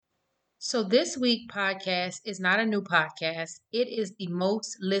So this week podcast is not a new podcast. It is the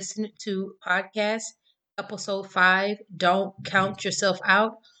most listened to podcast. Episode 5, Don't Count Yourself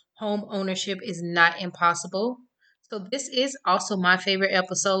Out. Home ownership is not impossible. So this is also my favorite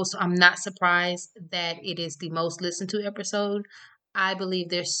episode, so I'm not surprised that it is the most listened to episode. I believe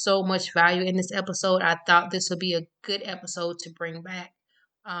there's so much value in this episode. I thought this would be a good episode to bring back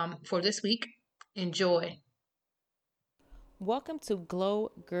for this week. Enjoy. Welcome to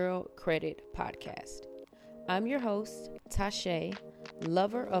Glow Girl Credit Podcast. I'm your host, Tashay,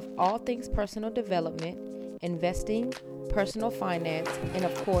 lover of all things personal development, investing, personal finance, and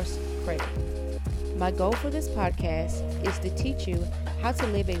of course, credit. My goal for this podcast is to teach you how to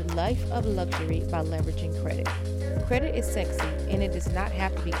live a life of luxury by leveraging credit. Credit is sexy and it does not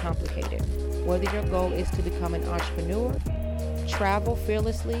have to be complicated. Whether your goal is to become an entrepreneur, travel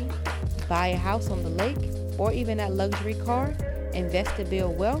fearlessly, buy a house on the lake, or even that luxury car, invest to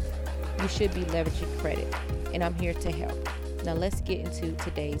build wealth, you should be leveraging credit. And I'm here to help. Now let's get into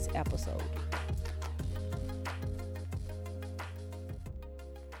today's episode.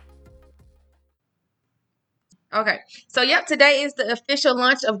 Okay. So, today is the official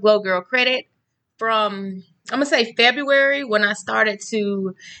launch of Glow Girl Credit from, I'm going to say February, when I started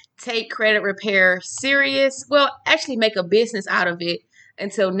to take credit repair serious. Well, actually make a business out of it.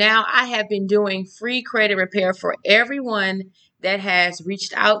 Until now, I have been doing free credit repair for everyone that has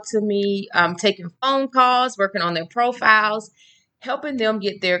reached out to me, taking phone calls, working on their profiles, helping them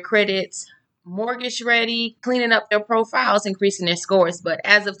get their credits mortgage ready, cleaning up their profiles, increasing their scores. But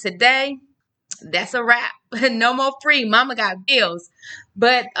as of today, that's a wrap. No more free. Mama got bills.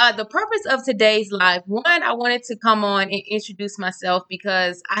 But the purpose of today's live, one, I wanted to come on and introduce myself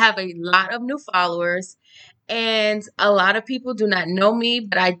because I have a lot of new followers and a lot of people do not know me,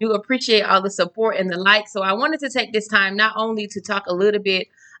 but I do appreciate all the support and the likes. So I wanted to take this time not only to talk a little bit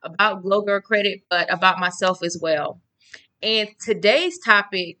about Glow Girl Credit, but about myself as well. And today's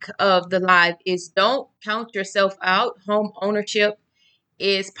topic of the live is don't count yourself out. Home ownership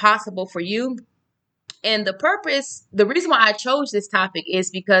is possible for you. And the reason why I chose this topic is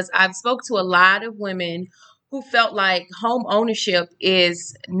because I've spoke to a lot of women who felt like home ownership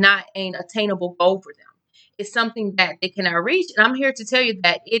is not an attainable goal for them. It's something that they cannot reach. And I'm here to tell you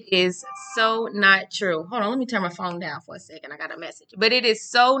that it is so not true. Hold on, let me turn my phone down for a second. I got a message. But it is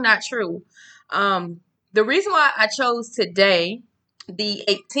so not true. The reason why I chose today, the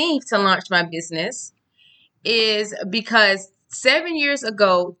 18th, to launch my business is because 7 years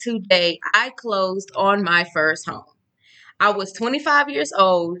ago today, I closed on my first home. I was 25 years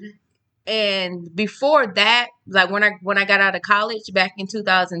old. And before that, like when I got out of college back in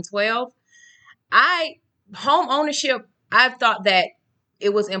 2012, I home ownership, I thought that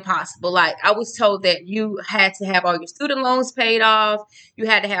it was impossible. Like I was told that you had to have all your student loans paid off. You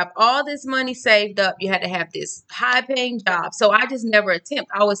had to have all this money saved up. You had to have this high paying job. So I just never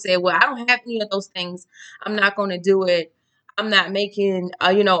attempt. I would say, well, I don't have any of those things. I'm not going to do it. I'm not making,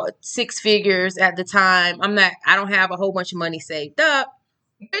 six figures at the time. I don't have a whole bunch of money saved up,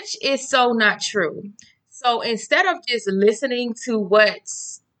 which is so not true. So instead of just listening to what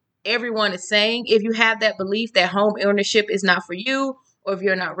everyone is saying, if you have that belief that home ownership is not for you, or if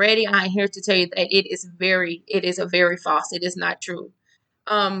you're not ready, I'm here to tell you that it is a very false. It is not true.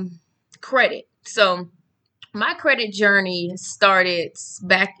 Credit. So my credit journey started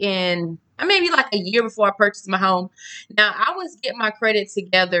back in maybe like a year before I purchased my home. Now I was getting my credit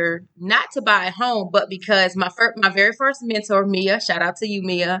together not to buy a home, but because my very first mentor, Mia, shout out to you,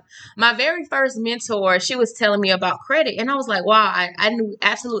 Mia. My very first mentor, she was telling me about credit, and I was like, wow, I knew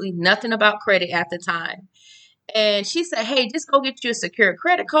absolutely nothing about credit at the time. And she said, hey, just go get you a secure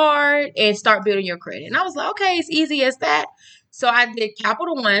credit card and start building your credit. And I was like, okay, it's easy as that. So I did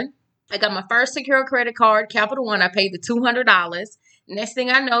Capital One. I got my first secure credit card, Capital One. I paid the $200. Next thing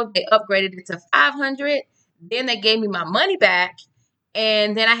I know, they upgraded it to $500. Then they gave me my money back.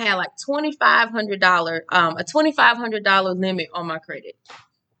 And then I had like $2,500, a $2,500 limit on my credit.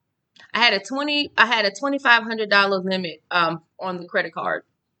 I had a $2,500 limit on the credit card.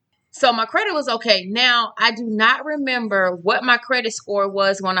 So my credit was okay. Now, I do not remember what my credit score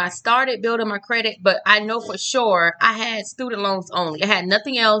was when I started building my credit, but I know for sure I had student loans only. I had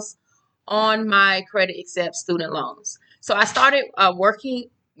nothing else on my credit except student loans. So I started working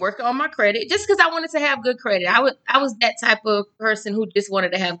on my credit just because I wanted to have good credit. I was that type of person who just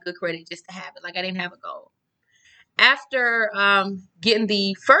wanted to have good credit just to have it. Like I didn't have a goal. After getting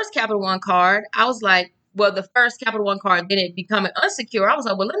the first Capital One card, I was like, well, the first Capital One card, then it becoming unsecure. I was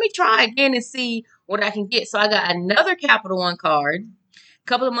like, well, let me try again and see what I can get. So I got another Capital One card. A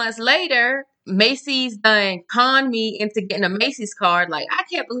couple of months later, Macy's done conned me into getting a Macy's card. Like, I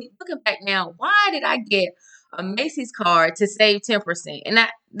can't believe, looking back now, why did I get a Macy's card to save 10%? And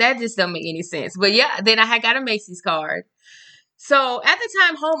that just don't make any sense. But yeah, then I had got a Macy's card. So at the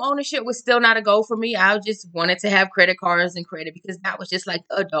time, home ownership was still not a goal for me. I just wanted to have credit cards and credit because that was just like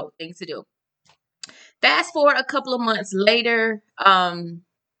the adult thing to do. Fast forward a couple of months later,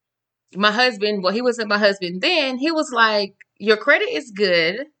 my husband, well, he wasn't my husband then, he was like, your credit is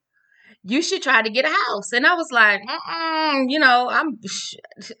good, you should try to get a house. And I was like, I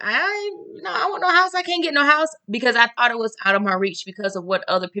want no house. I can't get no house because I thought it was out of my reach because of what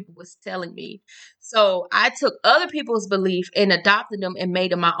other people was telling me. So I took other people's belief and adopted them and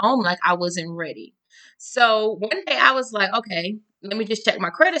made them my own. Like, I wasn't ready. So one day I was like, okay, let me just check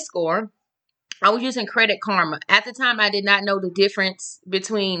my credit score. I was using Credit Karma. At the time, I did not know the difference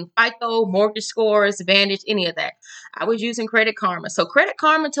between FICO, mortgage scores, Vantage, any of that. I was using Credit Karma. So Credit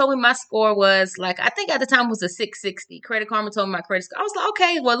Karma told me my score was like, I think at the time it was a 660. Credit Karma told me my credit score. I was like,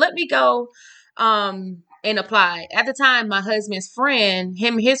 okay, well, let me go and apply. At the time, my husband's friend,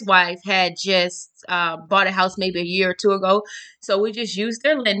 him and his wife had just bought a house maybe a year or two ago. So we just used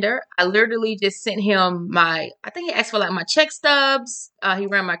their lender. I literally just sent him I think he asked for like my check stubs. He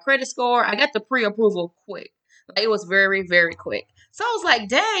ran my credit score. I got the pre-approval quick. Like, it was very, very quick. So I was like,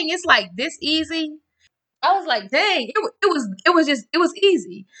 dang, it's like this easy. I was like, dang, it was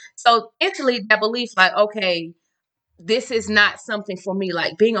easy. So instantly that belief, like, okay, this is not something for me.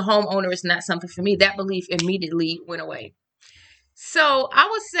 Like, being a homeowner is not something for me. That belief immediately went away. So I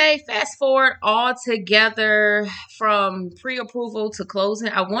would say fast forward all together from pre-approval to closing.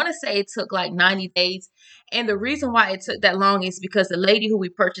 I want to say it took like 90 days. And the reason why it took that long is because the lady who we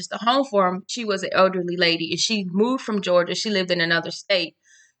purchased the home from, she was an elderly lady and she moved from Georgia. She lived in another state.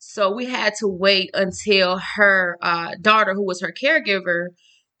 So we had to wait until her daughter, who was her caregiver,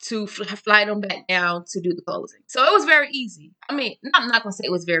 to fly them back down to do the closing. So it was very easy. I mean, I'm not going to say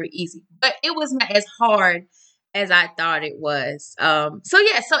it was very easy, but it was not as hard as I thought it was. So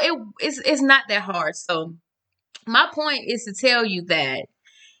yeah, so it's not that hard. So my point is to tell you that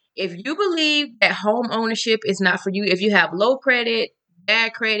if you believe that home ownership is not for you, if you have low credit,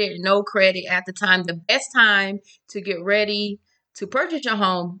 bad credit, no credit at the time, the best time to get ready to purchase your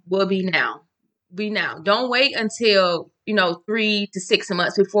home will be now. Be now. Don't wait until, 3 to 6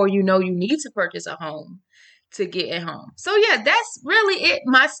 months before you know you need to purchase a home to get at home. So yeah, that's really it.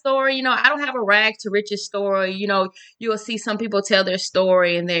 My story, I don't have a rag to riches story. You'll see some people tell their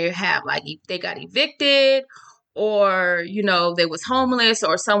story and they have like, they got evicted, or, they was homeless,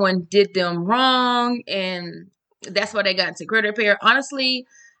 or someone did them wrong and that's why they got into credit repair. Honestly,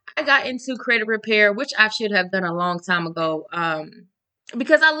 I got into credit repair, which I should have done a long time ago,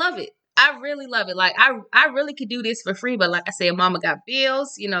 because I love it. I really love it. Like, I really could do this for free, but like I said, mama got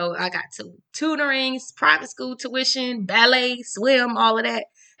bills. I got tutorings, private school tuition, ballet, swim, all of that,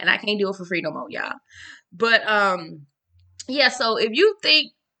 and I can't do it for free no more, y'all. But yeah. So if you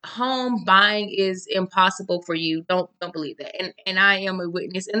think home buying is impossible for you, don't believe that. And I am a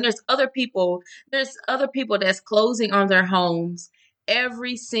witness. And there's other people that's closing on their homes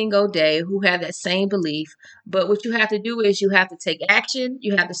every single day who have that same belief. But what you have to do is you have to take action.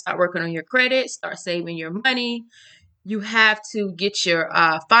 You have to start working on your credit, start saving your money. You have to get your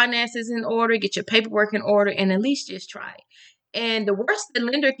finances in order, get your paperwork in order, and at least just try. And the worst the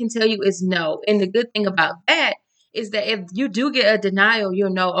lender can tell you is no. And the good thing about that is that if you do get a denial, you'll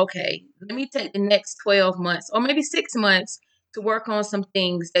know, okay, let me take the next 12 months or maybe 6 months to work on some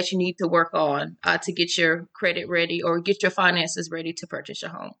things that you need to work on to get your credit ready or get your finances ready to purchase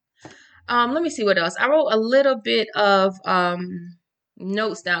your home. Let me see what else. I wrote a little bit of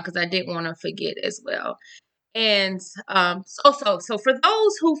notes down because I didn't want to forget as well. And so for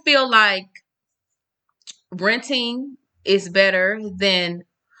those who feel like renting is better than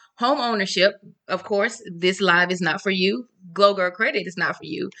home ownership, of course, this live is not for you. Glow Girl Credit is not for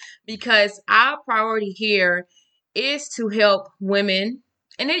you, because our priority here is to help women.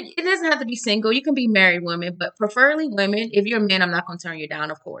 And it doesn't have to be single. You can be married women, but preferably women. If you're a man, I'm not going to turn you down,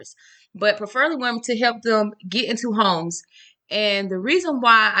 of course. But preferably women, to help them get into homes. And the reason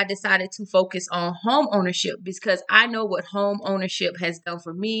why I decided to focus on home ownership is because I know what home ownership has done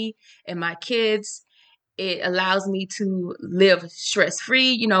for me and my kids. It allows me to live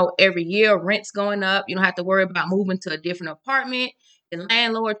stress-free. Every year rent's going up. You don't have to worry about moving to a different apartment. The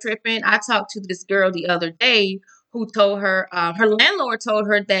landlord tripping. I talked to this girl the other day who told her, her landlord told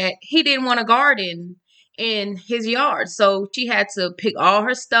her that he didn't want a garden in his yard. So she had to pick all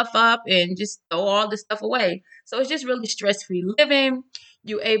her stuff up and just throw all the stuff away. So it's just really stress-free living.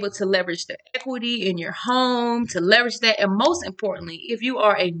 You're able to leverage the equity in your home, to leverage that. And most importantly, if you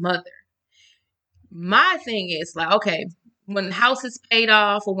are a mother, my thing is like, okay, when the house is paid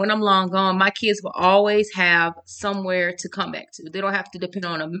off or when I'm long gone, my kids will always have somewhere to come back to. They don't have to depend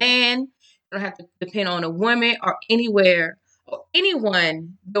on a man. They don't have to depend on a woman or anywhere or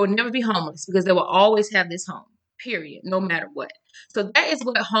anyone. They will never be homeless because they will always have this home, period, no matter what. So that is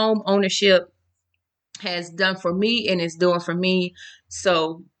what home ownership has done for me and is doing for me.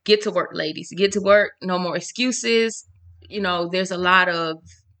 So get to work, ladies. Get to work. No more excuses. There's a lot of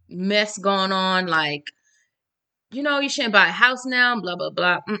mess going on. Like, you shouldn't buy a house now, blah, blah,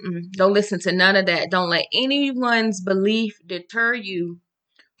 blah. Don't listen to none of that. Don't let anyone's belief deter you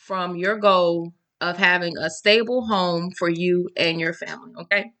from your goal of having a stable home for you and your family.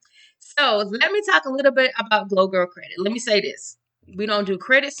 Okay. So let me talk a little bit about Glow Girl Credit. Let me say this. We don't do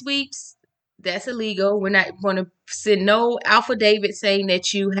credit sweeps. That's illegal. We're not going to send no affidavit saying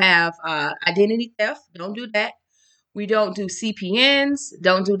that you have identity theft. Don't do that. We don't do CPNs.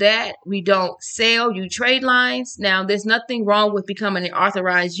 Don't do that. We don't sell you trade lines. Now, there's nothing wrong with becoming an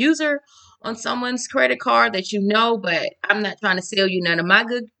authorized user on someone's credit card that but I'm not trying to sell you none of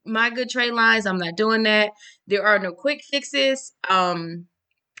my good trade lines. I'm not doing that. There are no quick fixes.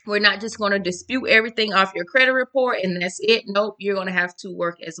 We're not just going to dispute everything off your credit report and that's it. Nope, you're going to have to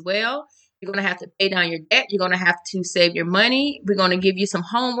work as well. You're going to have to pay down your debt. You're going to have to save your money. We're going to give you some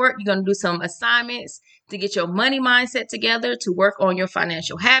homework. You're going to do some assignments to get your money mindset together, to work on your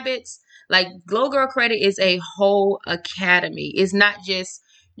financial habits. Like Glow Girl Credit is a whole academy. It's not just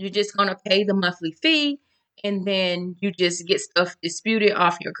you're just going to pay the monthly fee and then you just get stuff disputed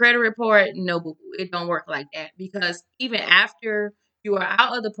off your credit report. No, it don't work like that, because even after you are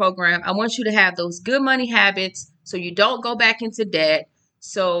out of the program, I want you to have those good money habits so you don't go back into debt.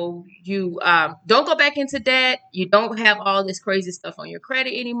 So you don't go back into debt. You don't have all this crazy stuff on your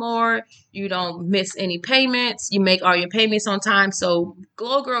credit anymore. You don't miss any payments. You make all your payments on time. So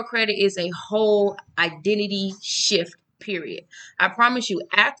Glow Girl Credit is a whole identity shift, period. I promise you,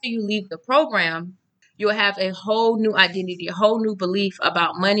 after you leave the program, you'll have a whole new identity, a whole new belief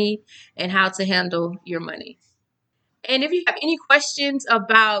about money and how to handle your money. And if you have any questions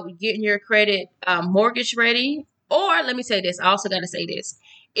about getting your credit mortgage ready, or let me say this, I also got to say this.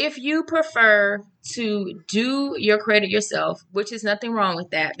 If you prefer to do your credit yourself, which is nothing wrong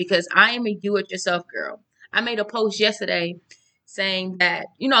with that, because I am a do-it-yourself girl. I made a post yesterday saying that,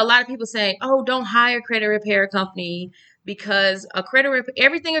 a lot of people say, oh, don't hire a credit repair company because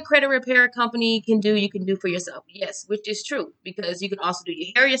everything a credit repair company can do, you can do for yourself. Yes, which is true, because you can also do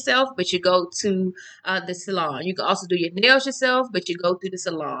your hair yourself, but you go to the salon. You can also do your nails yourself, but you go to the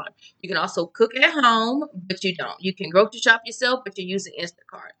salon. You can also cook at home, but you don't. You can grocery shop yourself, but you're using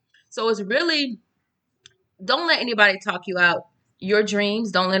Instacart. So it's really, don't let anybody talk you out your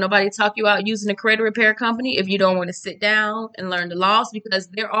dreams. Don't let nobody talk you out using a credit repair company if you don't want to sit down and learn the laws, because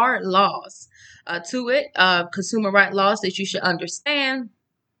there are laws to it, consumer right laws that you should understand.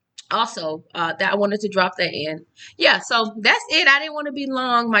 Also, that I wanted to drop that in. Yeah, so that's it. I didn't want to be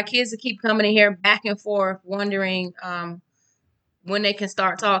long. My kids will keep coming in here back and forth, wondering when they can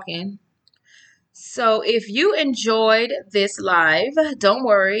start talking. So if you enjoyed this live, don't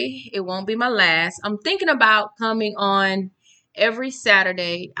worry, it won't be my last. I'm thinking about coming on every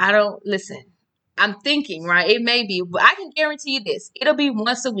Saturday. I don't listen. I'm thinking, right? It may be, but I can guarantee you this. It'll be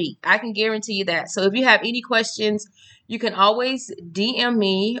once a week. I can guarantee you that. So if you have any questions, you can always DM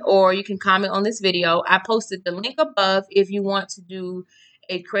me or you can comment on this video. I posted the link above if you want to do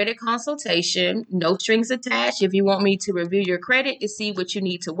a credit consultation, no strings attached. If you want me to review your credit to see what you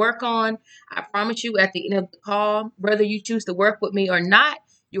need to work on, I promise you at the end of the call, whether you choose to work with me or not,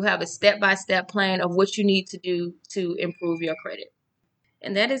 you have a step-by-step plan of what you need to do to improve your credit.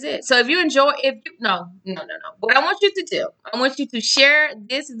 And that is it. So if you enjoy, no. What I want you to do, I want you to share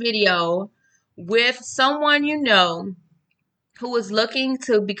this video with someone you know who is looking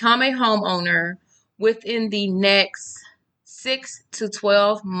to become a homeowner within the next 6 to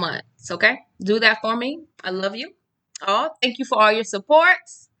 12 months. Okay? Do that for me. I love you all. Thank you for all your support.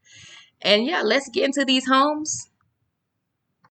 And yeah, let's get into these homes.